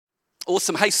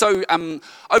Awesome. Hey, so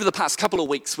over the past couple of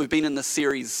weeks, we've been in this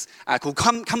series called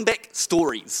Come Back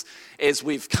Stories. As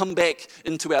we've come back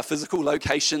into our physical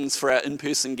locations for our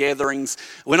in-person gatherings,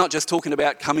 we're not just talking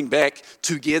about coming back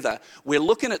together. We're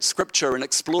looking at Scripture and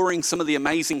exploring some of the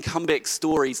amazing comeback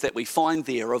stories that we find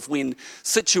there of when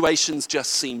situations just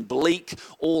seem bleak,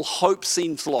 all hope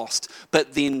seems lost,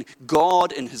 but then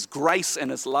God in His grace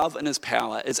and His love and His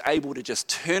power is able to just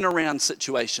turn around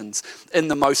situations in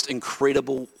the most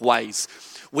incredible ways.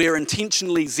 We're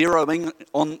intentionally zeroing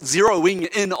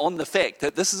in on the fact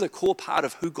that this is a core part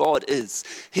of who God is.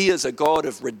 He is a God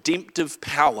of redemptive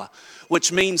power,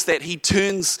 which means that He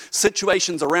turns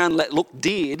situations around that look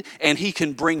dead and He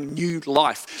can bring new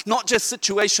life. Not just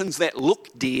situations that look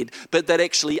dead, but that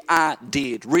actually are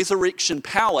dead. Resurrection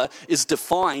power is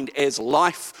defined as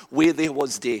life where there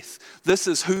was death. This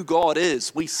is who God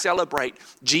is. We celebrate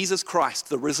Jesus Christ,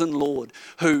 the risen Lord,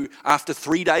 who after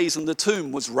 3 days in the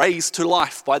tomb was raised to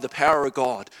life by the power of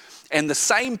God. And the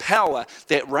same power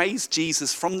that raised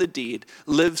Jesus from the dead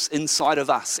lives inside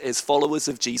of us as followers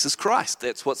of Jesus Christ.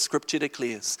 That's what Scripture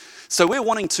declares. So we're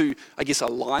wanting to,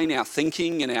 align our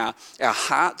thinking and our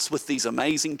hearts with these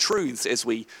amazing truths as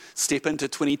we step into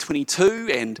 2022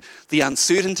 and the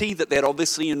uncertainty that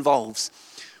obviously involves.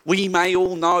 We may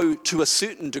all know to a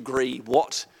certain degree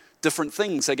what different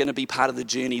things are going to be part of the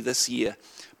journey this year.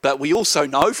 But we also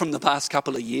know from the past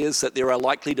couple of years that there are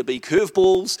likely to be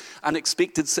curveballs,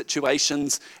 unexpected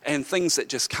situations, and things that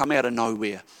just come out of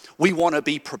nowhere. We want to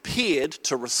be prepared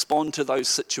to respond to those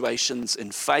situations in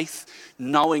faith,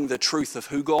 knowing the truth of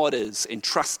who God is and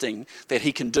trusting that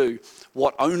He can do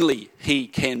what only He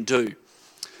can do.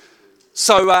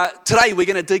 So today we're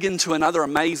going to dig into another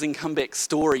amazing comeback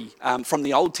story from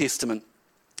the Old Testament.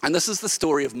 And this is the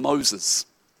story of Moses.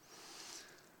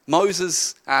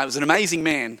 Moses was an amazing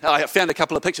man. I found a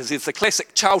couple of pictures. There's the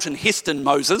classic Charlton Heston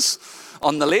Moses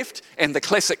on the left and the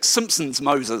classic Simpsons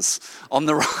Moses on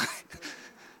the right.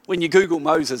 When you Google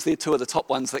Moses, they're two of the top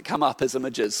ones that come up as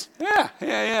images.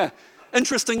 Yeah.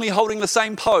 Interestingly, holding the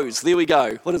same pose. There we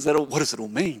go. What does it all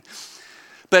mean?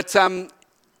 But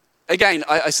again,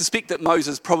 I suspect that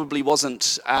Moses probably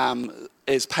wasn't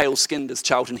as pale-skinned as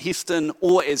Charlton Heston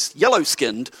or as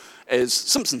yellow-skinned as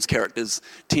Simpsons characters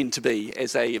tend to be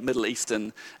as a Middle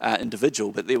Eastern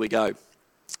individual, but there we go.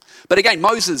 But again,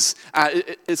 Moses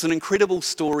is an incredible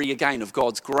story again of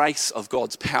God's grace, of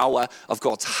God's power, of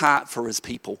God's heart for His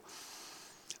people.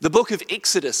 The book of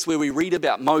Exodus, where we read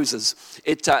about Moses,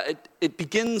 it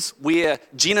begins where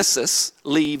Genesis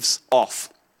leaves off.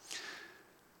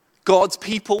 God's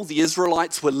people, the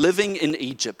Israelites, were living in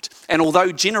Egypt. And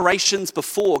although generations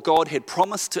before God had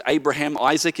promised to Abraham,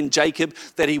 Isaac, and Jacob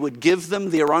that He would give them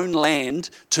their own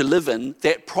land to live in,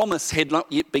 that promise had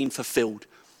not yet been fulfilled.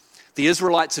 The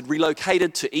Israelites had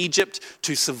relocated to Egypt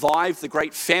to survive the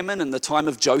great famine in the time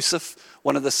of Joseph,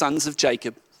 one of the sons of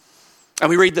Jacob. And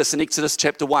we read this in Exodus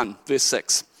chapter 1, verse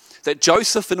 6, that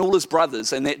Joseph and all his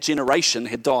brothers in that generation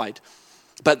had died.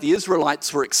 But the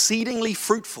Israelites were exceedingly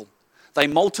fruitful. They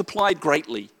multiplied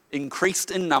greatly,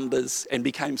 increased in numbers, and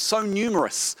became so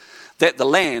numerous that the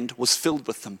land was filled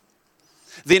with them.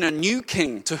 Then a new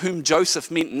king, to whom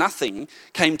Joseph meant nothing,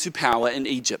 came to power in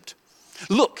Egypt.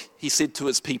 "Look," he said to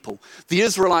his people, "the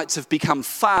Israelites have become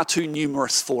far too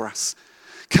numerous for us.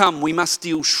 Come, we must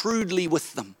deal shrewdly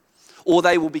with them, or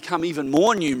they will become even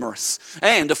more numerous.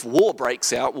 And if war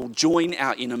breaks out, we'll join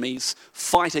our enemies,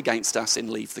 fight against us, and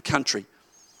leave the country."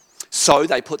 So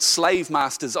they put slave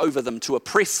masters over them to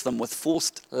oppress them with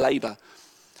forced labor.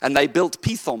 And they built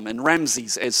Pithom and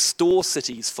Ramses as store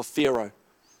cities for Pharaoh.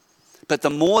 But the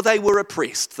more they were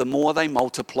oppressed, the more they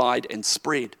multiplied and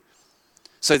spread.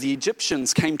 So the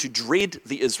Egyptians came to dread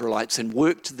the Israelites and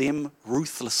worked them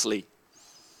ruthlessly.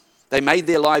 They made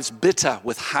their lives bitter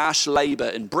with harsh labor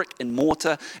in brick and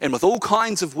mortar and with all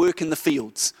kinds of work in the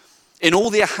fields. In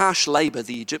all their harsh labor,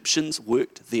 the Egyptians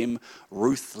worked them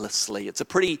ruthlessly. It's a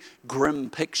pretty grim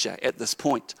picture at this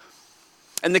point.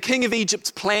 And the king of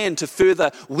Egypt's plan to further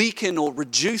weaken or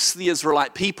reduce the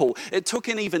Israelite people, it took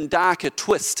an even darker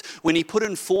twist when he put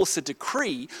in force a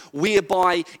decree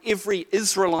whereby every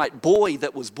Israelite boy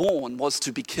that was born was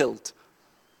to be killed.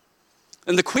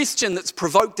 And the question that's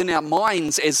provoked in our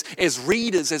minds as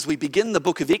readers as we begin the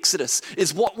book of Exodus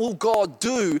is, what will God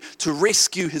do to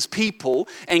rescue His people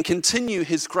and continue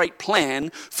His great plan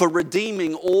for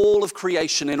redeeming all of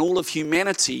creation and all of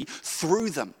humanity through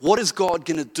them? What is God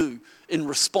going to do in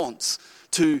response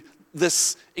to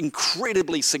this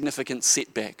incredibly significant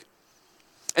setback?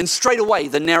 And straight away,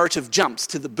 the narrative jumps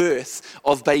to the birth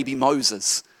of baby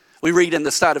Moses. We read in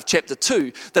the start of chapter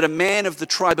 2 that a man of the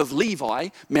tribe of Levi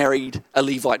married a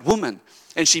Levite woman.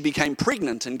 and she became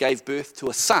pregnant and gave birth to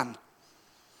a son.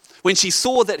 When she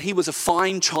saw that he was a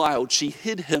fine child, she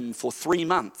hid him for 3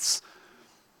 months.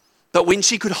 But when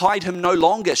she could hide him no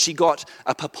longer, she got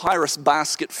a papyrus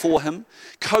basket for him,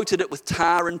 coated it with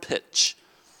tar and pitch.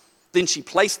 Then she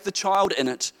placed the child in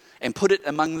it and put it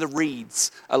among the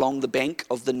reeds along the bank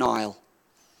of the Nile.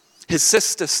 His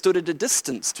sister stood at a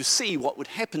distance to see what would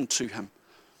happen to him.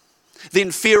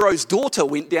 Then Pharaoh's daughter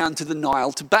went down to the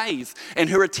Nile to bathe, and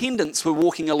her attendants were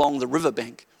walking along the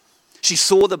riverbank. She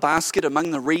saw the basket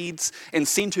among the reeds and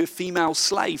sent her female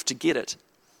slave to get it.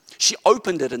 She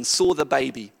opened it and saw the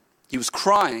baby. He was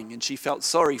crying, and she felt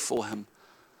sorry for him.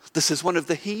 "This is one of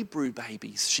the Hebrew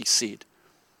babies," she said.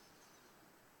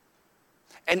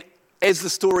 And as the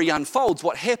story unfolds,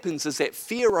 what happens is that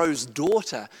Pharaoh's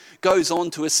daughter goes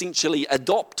on to essentially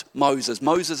adopt Moses.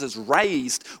 Moses is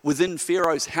raised within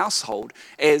Pharaoh's household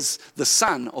as the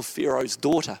son of Pharaoh's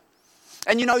daughter.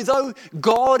 And you know, though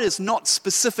God is not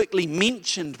specifically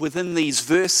mentioned within these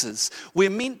verses, we're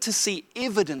meant to see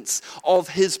evidence of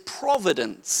his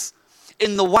providence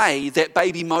in the way that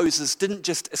baby Moses didn't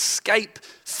just escape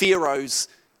Pharaoh's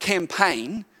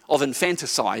campaign of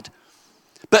infanticide,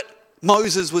 but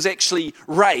Moses was actually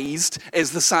raised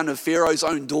as the son of Pharaoh's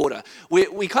own daughter.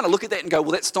 We kind of look at that and go,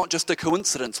 well, that's not just a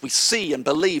coincidence. We see and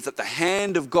believe that the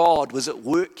hand of God was at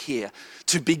work here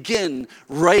to begin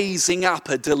raising up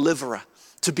a deliverer,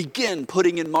 to begin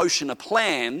putting in motion a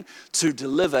plan to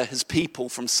deliver his people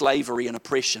from slavery and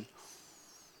oppression.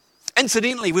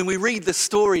 Incidentally, when we read this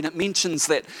story and it mentions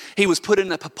that he was put in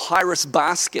a papyrus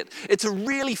basket, it's a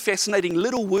really fascinating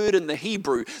little word in the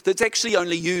Hebrew that's actually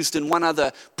only used in one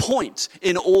other point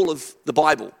in all of the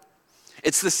Bible.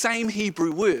 It's the same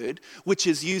Hebrew word which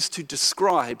is used to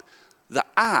describe the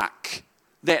ark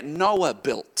that Noah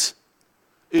built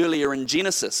earlier in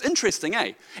Genesis. Interesting,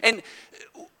 eh? And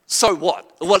so what?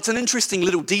 Well, it's an interesting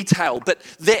little detail, but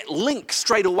that link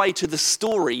straight away to the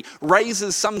story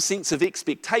raises some sense of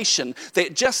expectation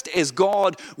that just as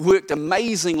God worked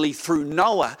amazingly through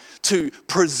Noah to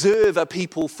preserve a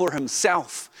people for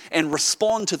himself and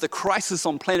respond to the crisis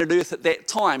on planet Earth at that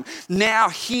time, now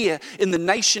here in the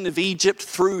nation of Egypt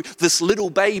through this little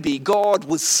baby, God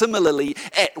was similarly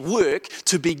at work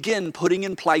to begin putting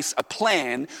in place a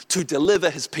plan to deliver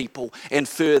his people and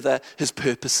further his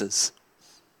purposes.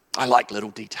 I like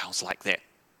little details like that.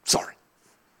 Sorry.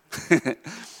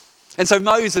 And so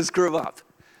Moses grew up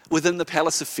within the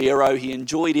palace of Pharaoh. He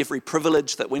enjoyed every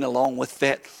privilege that went along with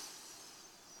that.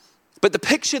 But the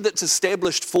picture that's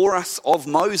established for us of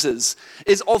Moses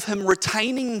is of him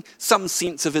retaining some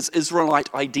sense of his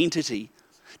Israelite identity,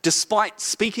 despite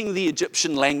speaking the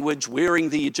Egyptian language, wearing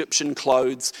the Egyptian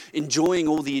clothes, enjoying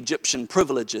all the Egyptian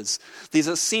privileges. There's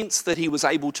a sense that he was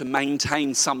able to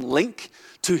maintain some link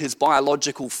to his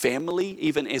biological family,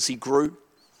 even as he grew.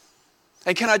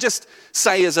 And can I just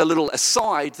say as a little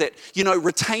aside that, you know,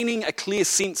 retaining a clear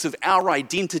sense of our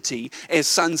identity as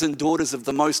sons and daughters of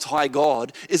the Most High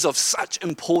God is of such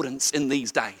importance in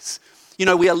these days. You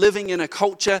know, we are living in a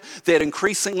culture that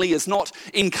increasingly is not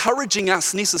encouraging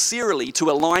us necessarily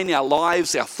to align our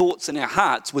lives, our thoughts, and our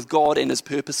hearts with God and his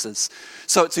purposes.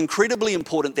 So it's incredibly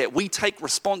important that we take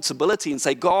responsibility and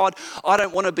say, God, I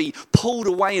don't want to be pulled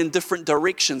away in different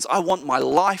directions. I want my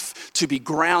life to be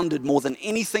grounded more than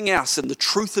anything else in the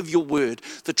truth of your word,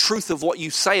 the truth of what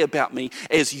you say about me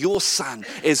as your son,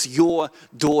 as your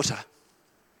daughter.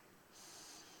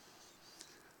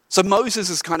 So Moses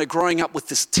is kind of growing up with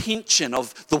this tension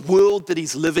of the world that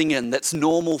he's living in that's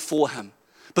normal for him,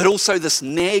 but also this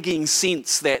nagging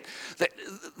sense that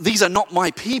these are not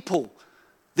my people.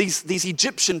 These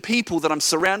Egyptian people that I'm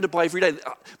surrounded by every day,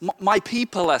 my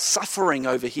people are suffering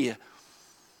over here.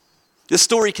 The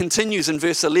story continues in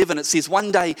verse 11. It says,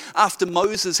 one day after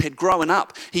Moses had grown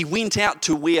up, he went out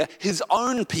to where his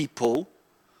own people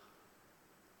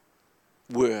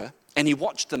were, and he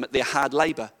watched them at their hard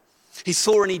labor. He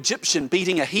saw an Egyptian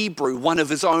beating a Hebrew, one of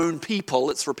his own people,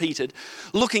 it's repeated.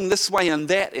 Looking this way and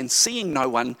that and seeing no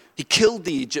one, he killed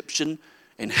the Egyptian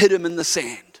and hid him in the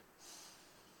sand.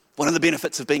 One of the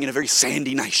benefits of being in a very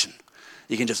sandy nation,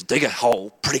 you can just dig a hole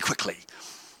pretty quickly.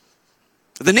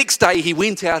 The next day he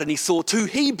went out and he saw two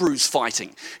Hebrews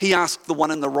fighting. He asked the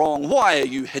one in the wrong, "Why are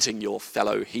you hitting your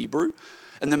fellow Hebrew?"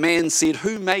 And the man said,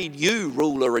 "Who made you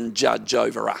ruler and judge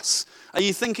over us? Are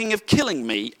you thinking of killing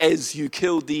me as you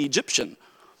killed the Egyptian?"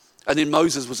 And then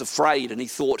Moses was afraid and he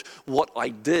thought, what I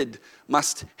did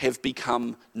must have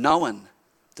become known.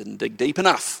 Didn't dig deep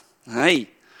enough. Hey,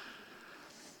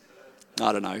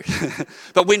 I don't know.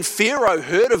 But when Pharaoh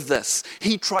heard of this,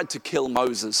 he tried to kill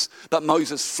Moses. But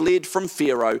Moses fled from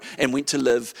Pharaoh and went to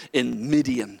live in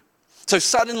Midian. So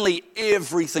suddenly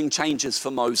everything changes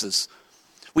for Moses.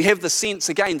 We have the sense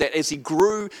again that as he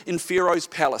grew in Pharaoh's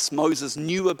palace, Moses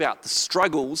knew about the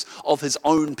struggles of his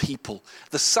own people,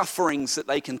 the sufferings that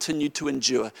they continued to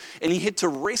endure. And he had to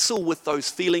wrestle with those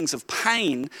feelings of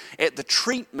pain at the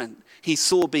treatment he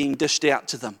saw being dished out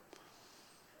to them.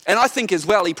 And I think as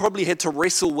well, he probably had to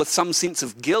wrestle with some sense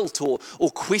of guilt or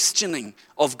questioning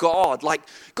of God. Like,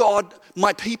 God,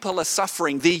 my people are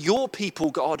suffering. They're your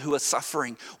people, God, who are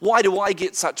suffering. Why do I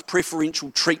get such preferential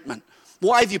treatment?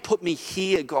 Why have you put me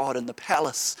here, God, in the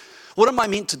palace? What am I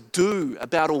meant to do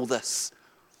about all this?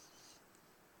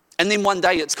 And then one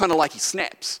day it's kind of like he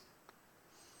snaps.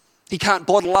 He can't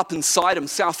bottle up inside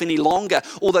himself any longer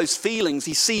all those feelings.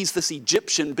 He sees this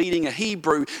Egyptian beating a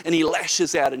Hebrew and he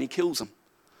lashes out and he kills him.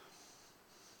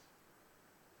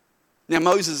 Now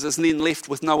Moses is then left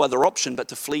with no other option but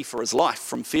to flee for his life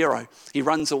from Pharaoh. He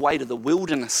runs away to the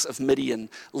wilderness of Midian,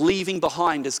 leaving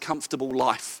behind his comfortable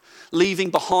life, leaving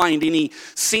behind any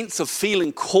sense of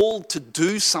feeling called to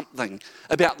do something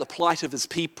about the plight of his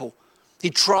people. He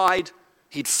tried,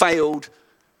 he'd failed,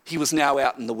 he was now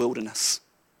out in the wilderness.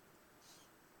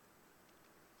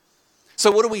 So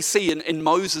what do we see in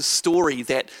Moses' story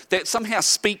that somehow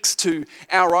speaks to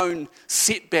our own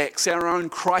setbacks, our own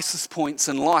crisis points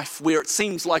in life, where it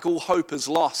seems like all hope is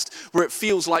lost, where it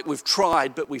feels like we've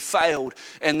tried but we failed,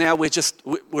 and now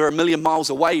we're a million miles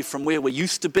away from where we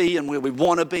used to be and where we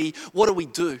want to be? What do we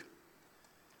do?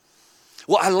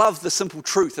 Well, I love the simple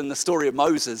truth in the story of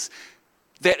Moses,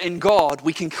 that in God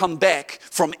we can come back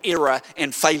from error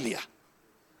and failure.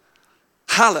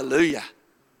 Hallelujah.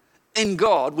 In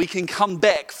God, we can come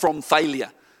back from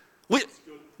failure.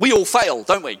 We all fail,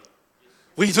 don't we?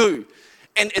 We do.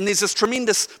 And there's this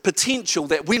tremendous potential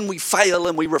that when we fail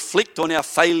and we reflect on our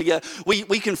failure,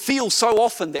 we can feel so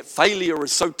often that failure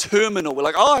is so terminal. We're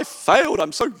like, oh, I failed.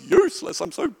 I'm so useless.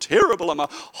 I'm so terrible. I'm a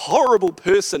horrible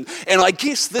person. And I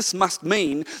guess this must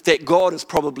mean that God has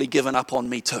probably given up on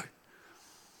me too.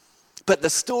 But the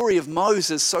story of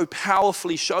Moses so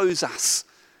powerfully shows us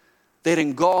that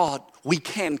in God, we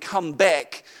can come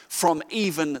back from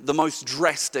even the most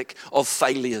drastic of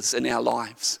failures in our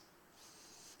lives.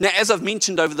 Now, as I've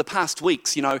mentioned over the past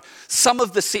weeks, some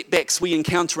of the setbacks we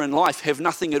encounter in life have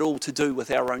nothing at all to do with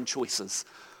our own choices.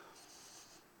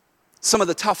 Some of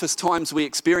the toughest times we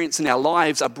experience in our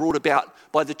lives are brought about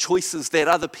by the choices that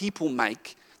other people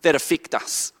make that affect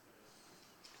us.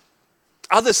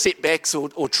 Other setbacks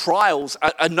or trials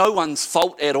are no one's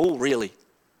fault at all, really.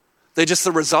 They're just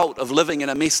the result of living in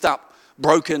a messed up,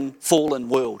 broken, fallen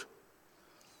world.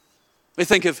 We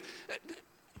think of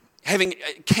having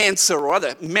cancer or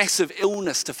other massive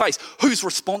illness to face. Who's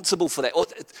responsible for that? Well,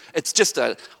 it's just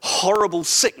a horrible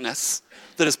sickness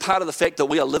that is part of the fact that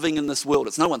we are living in this world.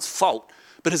 It's no one's fault.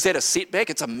 But is that a setback?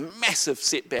 It's a massive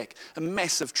setback, a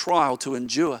massive trial to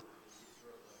endure.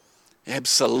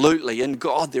 Absolutely. In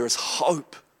God, there is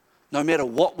hope. No matter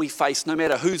what we face, no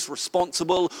matter who's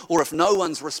responsible, or if no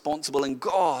one's responsible, in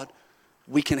God,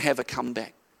 we can have a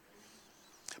comeback.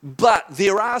 But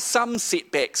there are some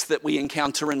setbacks that we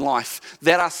encounter in life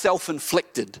that are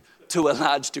self-inflicted to a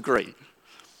large degree.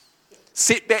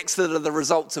 Setbacks that are the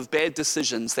results of bad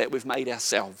decisions that we've made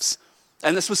ourselves.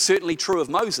 And this was certainly true of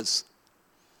Moses.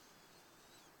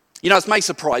 It may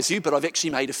surprise you, but I've actually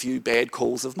made a few bad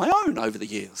calls of my own over the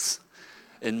years.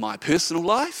 In my personal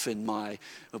life, in my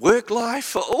work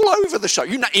life, all over the show.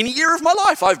 Any year of my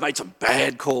life, I've made some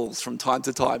bad calls from time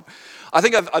to time. I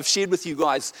think I've shared with you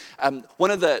guys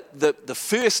one of the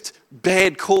first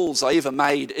bad calls I ever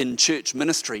made in church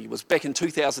ministry was back in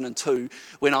 2002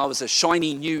 when I was a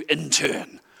shiny new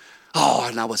intern. Oh,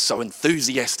 and I was so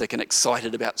enthusiastic and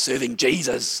excited about serving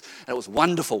Jesus. And it was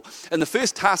wonderful. And the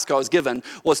first task I was given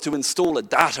was to install a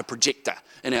data projector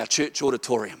in our church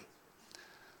auditorium.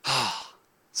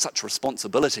 Such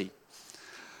responsibility.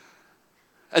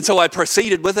 And so I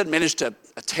proceeded with it, managed to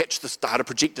attach this data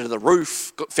projector to the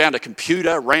roof, found a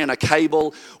computer, ran a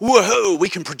cable. Woohoo, we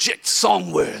can project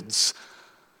song words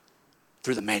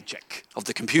through the magic of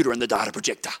the computer and the data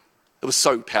projector. It was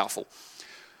so powerful.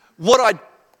 What I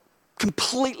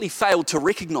completely failed to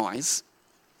recognize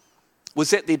was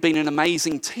that there'd been an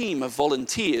amazing team of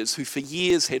volunteers who for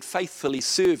years had faithfully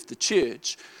served the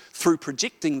church through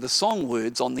projecting the song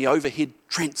words on the overhead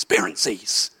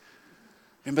transparencies.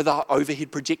 Remember the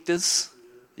overhead projectors?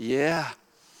 Yeah.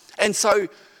 And so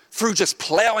through just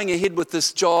ploughing ahead with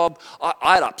this job,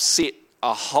 I'd upset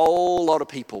a whole lot of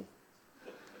people.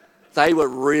 They were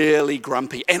really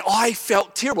grumpy and I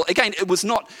felt terrible. Again, it was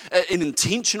not an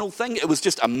intentional thing. It was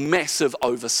just a massive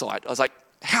oversight. I was like,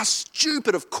 How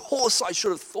stupid, of course I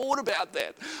should have thought about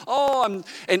that.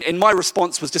 And my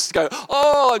response was just to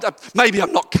go, maybe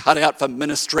I'm not cut out for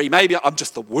ministry. Maybe I'm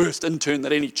just the worst intern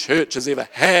that any church has ever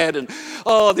had. And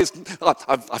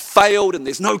I've failed and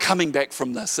there's no coming back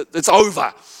from this. It's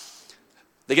over.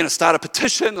 They're going to start a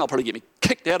petition. They'll probably get me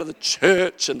kicked out of the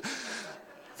church. And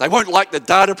they won't like the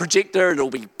data projector. And it'll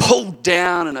be pulled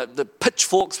down and the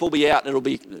pitchforks will be out and it'll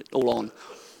be all on.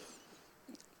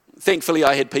 Thankfully,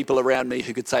 I had people around me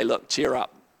who could say, look, cheer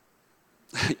up.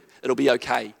 It'll be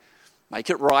okay.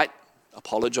 Make it right.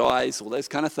 Apologise, all those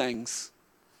kind of things.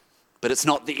 But it's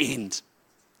not the end.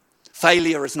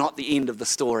 Failure is not the end of the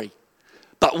story.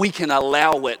 But we can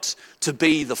allow it to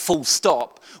be the full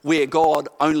stop where God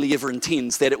only ever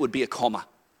intends that it would be a comma.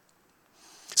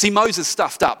 See, Moses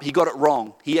stuffed up. He got it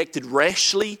wrong. He acted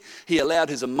rashly. He allowed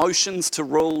his emotions to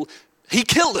rule. He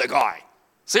killed a guy.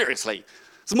 Seriously.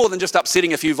 It's more than just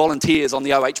upsetting a few volunteers on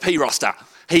the OHP roster.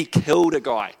 He killed a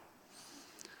guy.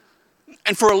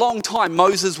 And for a long time,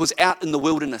 Moses was out in the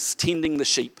wilderness tending the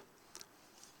sheep.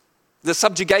 The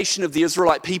subjugation of the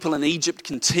Israelite people in Egypt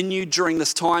continued during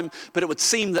this time, but it would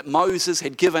seem that Moses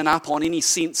had given up on any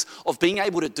sense of being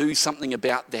able to do something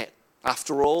about that.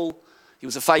 After all, he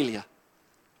was a failure.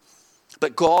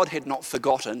 But God had not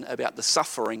forgotten about the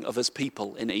suffering of his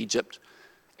people in Egypt.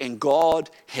 And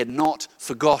God had not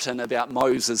forgotten about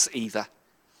Moses either.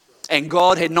 And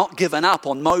God had not given up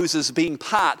on Moses being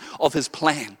part of his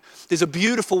plan. There's a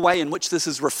beautiful way in which this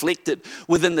is reflected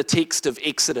within the text of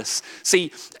Exodus.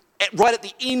 See, right at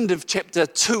the end of chapter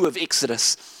 2 of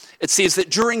Exodus, it says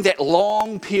that during that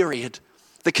long period,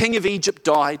 the king of Egypt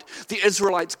died, the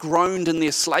Israelites groaned in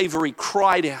their slavery,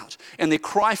 cried out, and their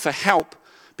cry for help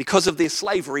because of their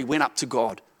slavery went up to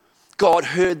God. God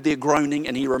heard their groaning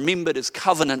and he remembered his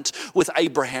covenant with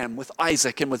Abraham, with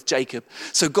Isaac and with Jacob.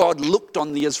 So God looked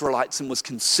on the Israelites and was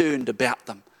concerned about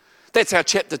them. That's how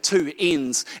chapter 2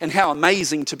 ends, and how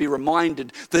amazing to be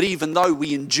reminded that even though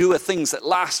we endure things that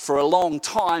last for a long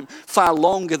time, far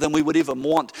longer than we would ever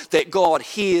want, that God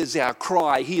hears our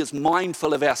cry. He is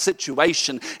mindful of our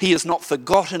situation. He has not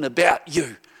forgotten about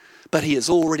you. But he has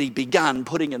already begun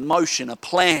putting in motion a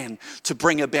plan to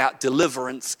bring about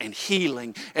deliverance and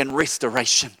healing and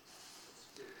restoration.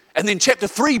 And then chapter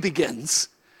 3 begins,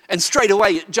 and straight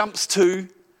away it jumps to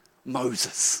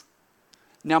Moses.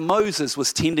 Now Moses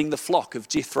was tending the flock of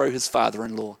Jethro, his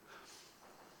father-in-law.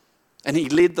 And he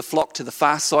led the flock to the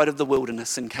far side of the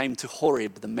wilderness and came to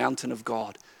Horeb, the mountain of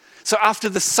God. So after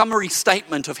the summary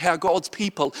statement of how God's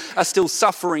people are still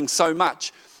suffering so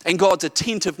much, and God's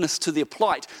attentiveness to their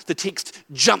plight, the text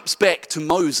jumps back to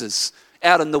Moses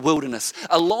out in the wilderness,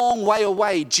 a long way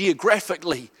away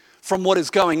geographically from what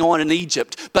is going on in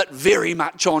Egypt, but very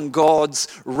much on God's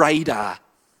radar.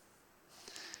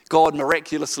 God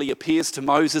miraculously appears to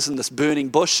Moses in this burning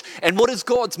bush. And what is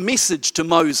God's message to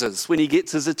Moses when he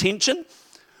gets his attention?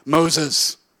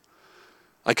 Moses,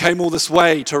 I came all this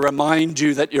way to remind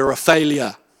you that you're a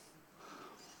failure.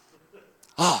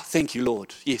 Thank you,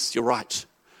 Lord. Yes, you're right.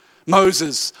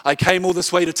 Moses, I came all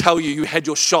this way to tell you you had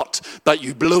your shot, but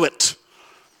you blew it.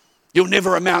 You'll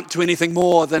never amount to anything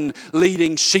more than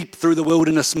leading sheep through the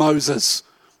wilderness, Moses.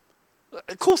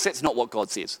 Of course, that's not what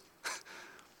God says.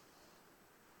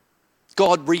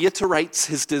 God reiterates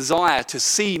his desire to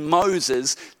see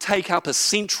Moses take up a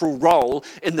central role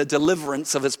in the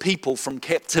deliverance of his people from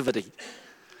captivity.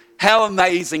 How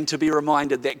amazing to be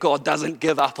reminded that God doesn't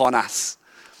give up on us.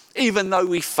 Even though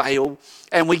we fail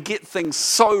and we get things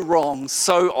so wrong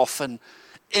so often,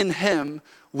 in him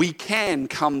we can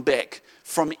come back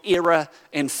from error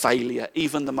and failure,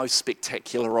 even the most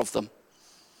spectacular of them.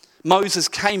 Moses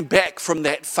came back from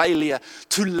that failure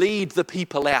to lead the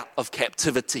people out of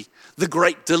captivity, the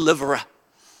great deliverer.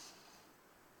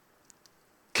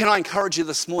 Can I encourage you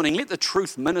this morning, let the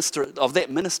truth minister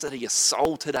to your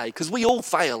soul today, because we all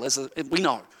fail, as we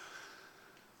know.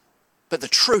 But the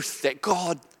truth that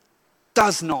God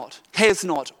does not, has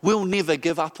not, will never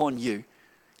give up on you.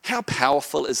 How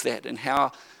powerful is that, and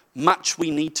how much we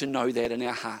need to know that in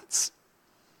our hearts.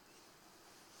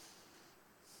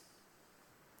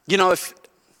 You know,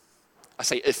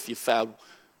 if you fail,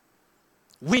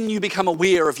 when you become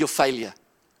aware of your failure,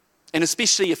 and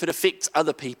especially if it affects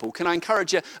other people, can I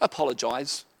encourage you,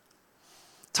 apologise.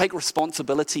 Take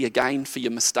responsibility again for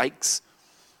your mistakes.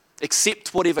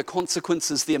 Accept whatever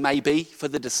consequences there may be for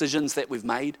the decisions that we've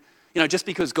made. You know, just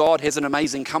because God has an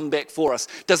amazing comeback for us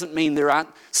doesn't mean there aren't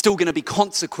still going to be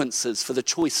consequences for the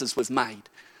choices we've made.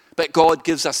 But God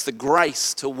gives us the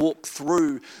grace to walk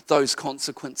through those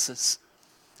consequences.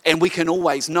 And we can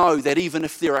always know that even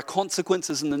if there are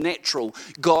consequences in the natural,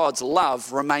 God's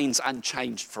love remains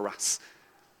unchanged for us.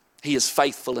 He is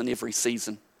faithful in every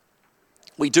season.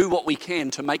 We do what we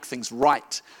can to make things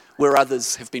right where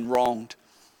others have been wronged.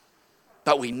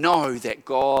 But we know that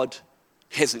God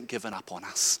hasn't given up on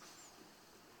us.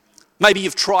 Maybe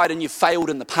you've tried and you've failed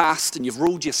in the past and you've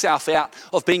ruled yourself out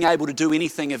of being able to do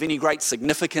anything of any great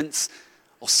significance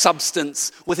or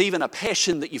substance with even a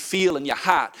passion that you feel in your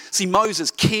heart. See,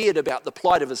 Moses cared about the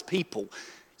plight of his people,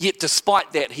 yet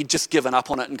despite that, he'd just given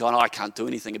up on it and gone, I can't do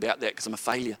anything about that because I'm a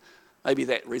failure. Maybe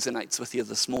that resonates with you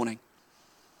this morning.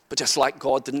 But just like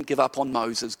God didn't give up on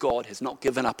Moses, God has not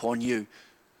given up on you.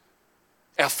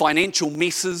 Our financial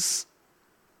messes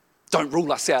don't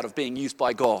rule us out of being used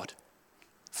by God.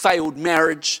 Failed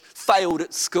marriage, failed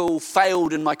at school,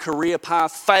 failed in my career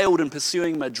path, failed in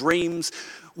pursuing my dreams.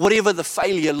 Whatever the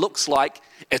failure looks like,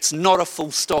 it's not a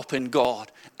full stop in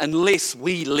God unless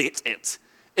we let it.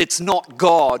 It's not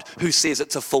God who says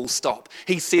it's a full stop.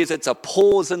 He says it's a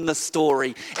pause in the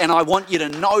story, and I want you to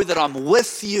know that I'm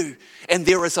with you and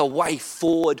there is a way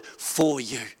forward for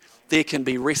you. There can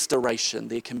be restoration,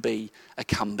 there can be a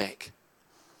comeback,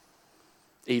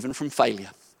 even from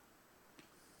failure.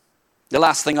 The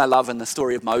last thing I love in the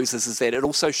story of Moses is that it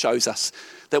also shows us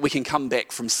that we can come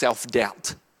back from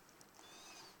self-doubt.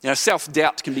 You know,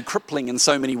 self-doubt can be crippling in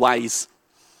so many ways.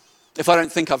 If I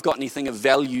don't think I've got anything of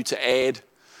value to add,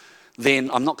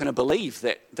 then I'm not going to believe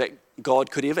that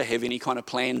God could ever have any kind of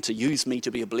plan to use me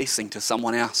to be a blessing to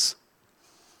someone else.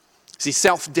 See,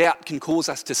 self-doubt can cause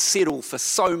us to settle for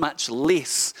so much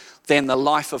less than the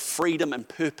life of freedom and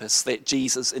purpose that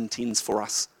Jesus intends for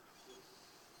us.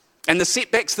 And the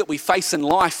setbacks that we face in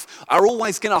life are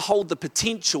always going to hold the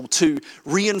potential to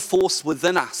reinforce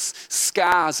within us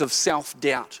scars of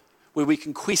self-doubt, where we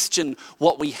can question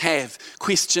what we have,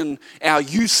 question our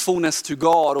usefulness to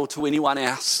God or to anyone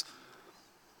else.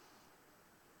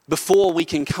 Before we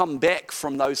can come back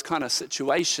from those kind of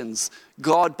situations,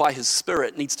 God, by His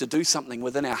Spirit, needs to do something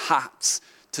within our hearts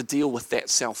to deal with that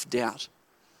self-doubt.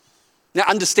 Now,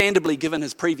 understandably, given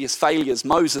his previous failures,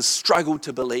 Moses struggled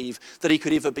to believe that he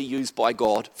could ever be used by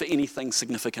God for anything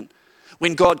significant.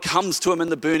 When God comes to him in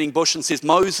the burning bush and says,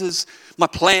 Moses, my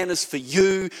plan is for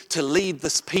you to lead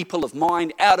this people of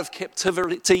mine out of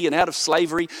captivity and out of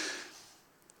slavery.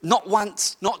 Not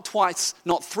once, not twice,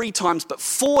 not 3 times, but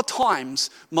 4 times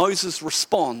Moses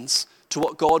responds to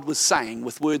what God was saying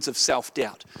with words of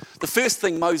self-doubt. The first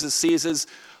thing Moses says is,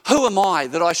 who am I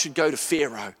that I should go to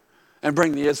Pharaoh and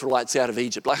bring the Israelites out of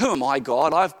Egypt? Like, who am I,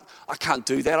 God? I can't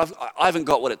do that. I haven't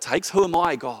got what it takes. Who am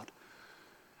I, God?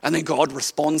 And then God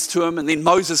responds to him. And then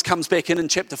Moses comes back in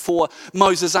chapter 4.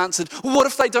 Moses answered, what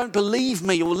if they don't believe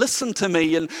me or listen to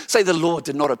me and say the Lord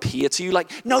did not appear to you?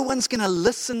 Like, no one's going to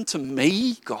listen to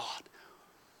me, God.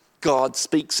 God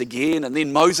speaks again. And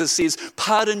then Moses says,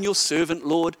 pardon your servant,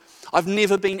 Lord. I've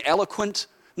never been eloquent,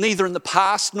 neither in the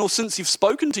past nor since you've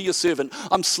spoken to your servant.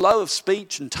 I'm slow of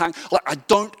speech and tongue. Like, I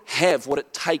don't have what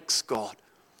it takes, God.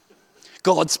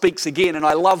 God speaks again, and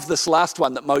I love this last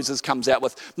one that Moses comes out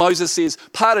with. Moses says,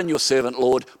 pardon your servant,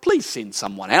 Lord, please send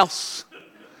someone else.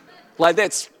 Like,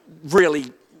 that's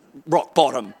really rock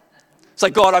bottom. It's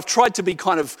like, God, I've tried to be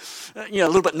kind of, a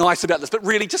little bit nice about this, but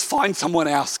really just find someone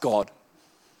else, God.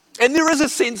 And there is a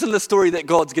sense in the story that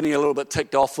God's getting a little bit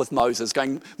ticked off with Moses,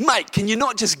 going, mate, can you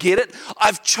not just get it?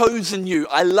 I've chosen you.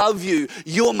 I love you.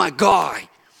 You're my guy.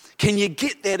 Can you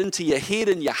get that into your head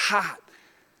and your heart?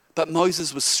 But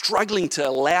Moses was struggling to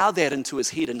allow that into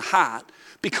his head and heart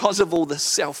because of all this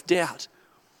self-doubt.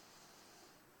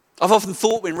 I've often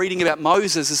thought when reading about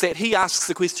Moses is that he asks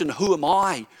the question, who am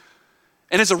I?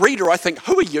 And as a reader, I think,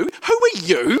 who are you? Who are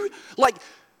you? Like,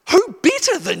 who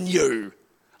better than you?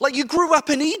 Like, you grew up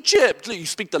in Egypt. You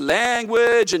speak the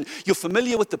language and you're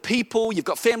familiar with the people. You've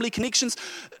got family connections.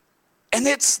 And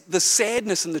that's the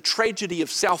sadness and the tragedy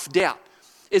of self-doubt,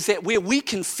 is that where we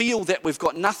can feel that we've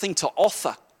got nothing to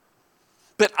offer,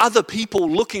 but other people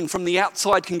looking from the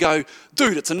outside can go,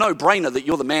 dude, it's a no-brainer that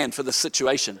you're the man for this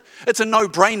situation. It's a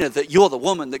no-brainer that you're the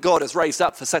woman that God has raised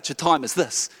up for such a time as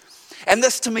this. And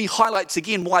this to me highlights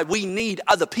again why we need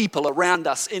other people around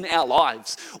us in our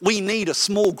lives. We need a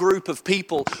small group of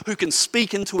people who can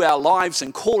speak into our lives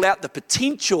and call out the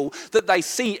potential that they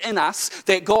see in us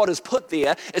that God has put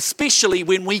there, especially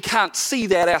when we can't see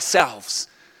that ourselves.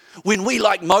 When we,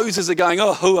 like Moses, are going,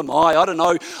 oh, who am I? I don't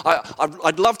know.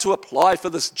 I'd love to apply for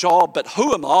this job, but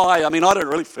who am I? I mean, I don't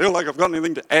really feel like I've got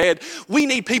anything to add. We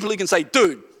need people who can say,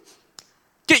 dude,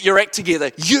 get your act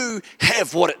together. You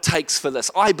have what it takes for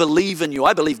this. I believe in you.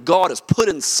 I believe God has put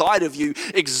inside of you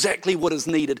exactly what is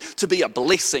needed to be a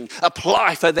blessing.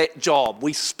 Apply for that job.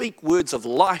 We speak words of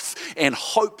life and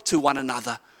hope to one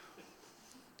another.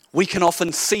 We can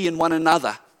often see in one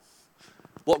another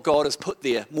what God has put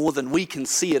there more than we can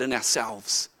see it in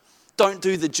ourselves. Don't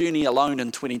do the journey alone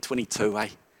in 2022, eh?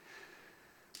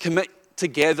 Commit to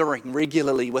gathering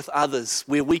regularly with others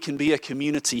where we can be a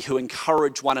community who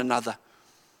encourage one another.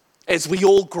 As we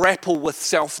all grapple with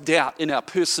self-doubt in our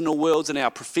personal worlds, in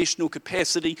our professional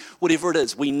capacity, whatever it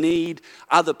is, we need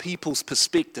other people's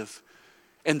perspective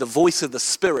and the voice of the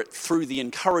Spirit through the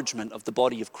encouragement of the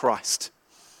body of Christ.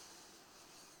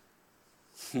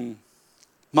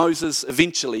 Moses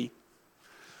eventually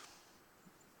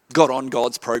got on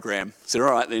God's program. Said,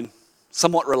 all right then,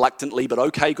 somewhat reluctantly, but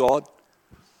okay, God.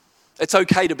 It's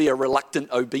okay to be a reluctant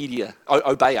obeyer.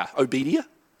 Obeyer?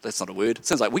 That's not a word. It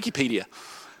sounds like Wikipedia.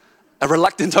 A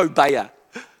reluctant obeyer.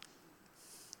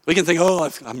 We can think,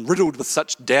 I'm riddled with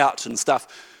such doubt and stuff.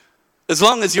 As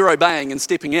long as you're obeying and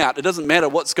stepping out, it doesn't matter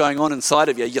what's going on inside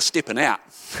of you, you're stepping out.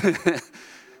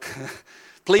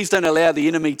 Please don't allow the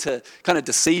enemy to kind of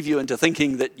deceive you into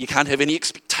thinking that you can't have any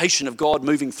expectation of God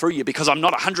moving through you because I'm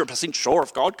not 100% sure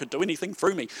if God could do anything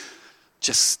through me.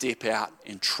 Just step out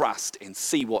and trust and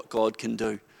see what God can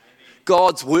do.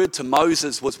 God's word to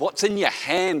Moses was, what's in your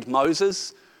hand,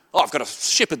 Moses? I've got a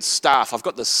shepherd's staff. I've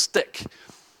got this stick.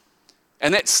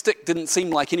 And that stick didn't seem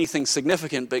like anything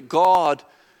significant, but God,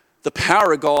 the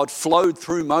power of God flowed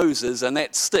through Moses, and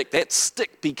that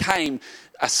stick became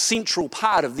a central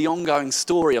part of the ongoing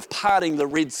story of parting the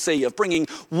Red Sea, of bringing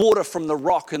water from the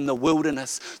rock in the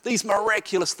wilderness. These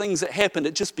miraculous things that happened,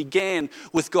 it just began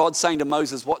with God saying to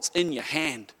Moses, what's in your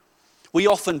hand? We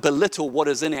often belittle what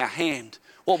is in our hand,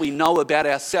 what we know about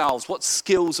ourselves, what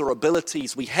skills or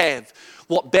abilities we have,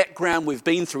 what background we've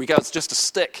been through. We go, it's just a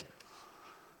stick.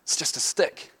 It's just a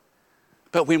stick.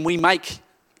 But when we make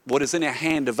what is in our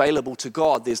hand available to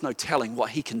God, there's no telling what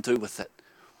he can do with it.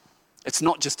 It's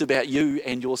not just about you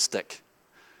and your stick.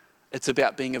 It's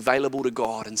about being available to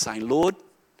God and saying, Lord,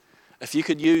 if you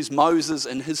could use Moses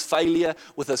in his failure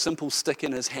with a simple stick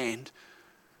in his hand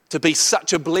to be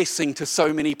such a blessing to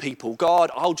so many people, God,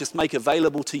 I'll just make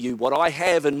available to you what I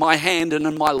have in my hand and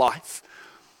in my life.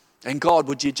 And God,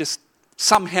 would you just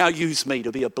somehow use me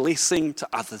to be a blessing to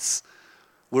others,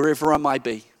 wherever I may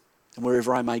be and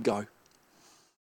wherever I may go.